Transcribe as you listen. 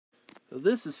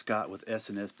This is Scott with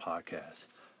S&S Podcast.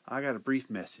 I got a brief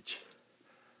message.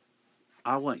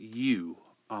 I want you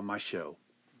on my show.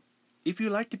 If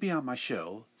you'd like to be on my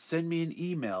show, send me an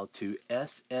email to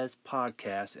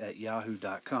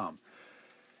sspodcast@yahoo.com.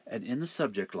 And in the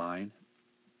subject line,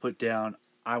 put down,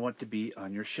 I want to be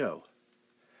on your show.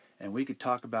 And we could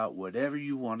talk about whatever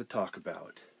you want to talk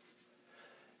about.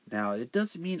 Now, it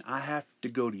doesn't mean I have to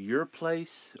go to your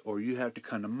place or you have to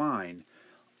come to mine.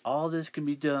 All this can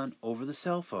be done over the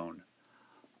cell phone.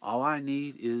 All I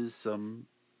need is some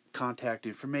contact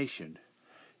information.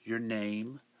 Your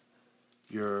name,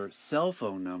 your cell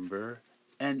phone number,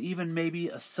 and even maybe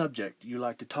a subject you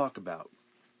like to talk about.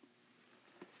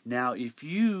 Now, if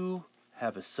you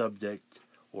have a subject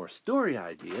or story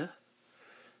idea,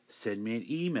 send me an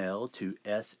email to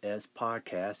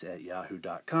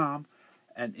sspodcast@yahoo.com,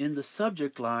 and in the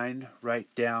subject line,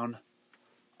 write down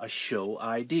a show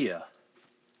idea.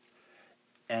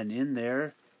 And in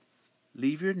there,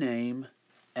 leave your name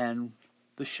and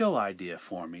the show idea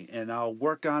for me, and I'll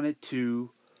work on it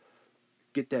to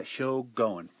get that show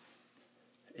going.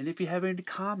 And if you have any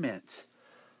comments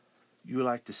you would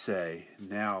like to say,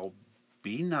 now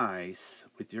be nice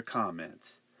with your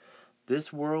comments.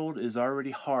 This world is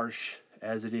already harsh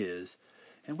as it is,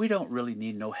 and we don't really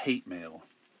need no hate mail.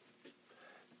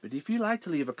 But if you'd like to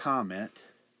leave a comment,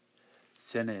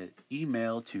 send an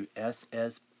email to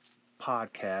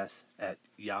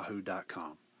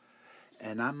sspodcast@yahoo.com.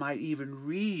 And I might even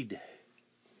read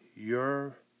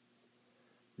your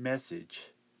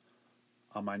message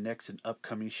on my next and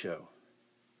upcoming show.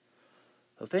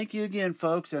 So thank you again,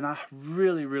 folks, and I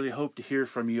really hope to hear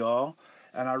from you all.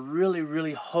 And I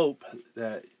really hope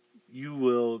that you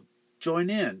will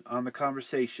join in on the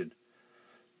conversation.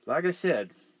 Like I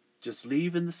said, just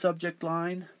leave in the subject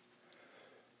line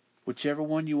whichever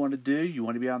one you want to do. You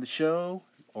want to be on the show,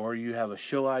 or you have a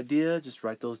show idea, just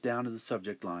write those down in the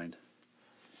subject line.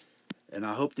 And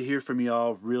I hope to hear from you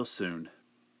all real soon.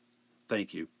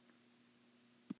 Thank you.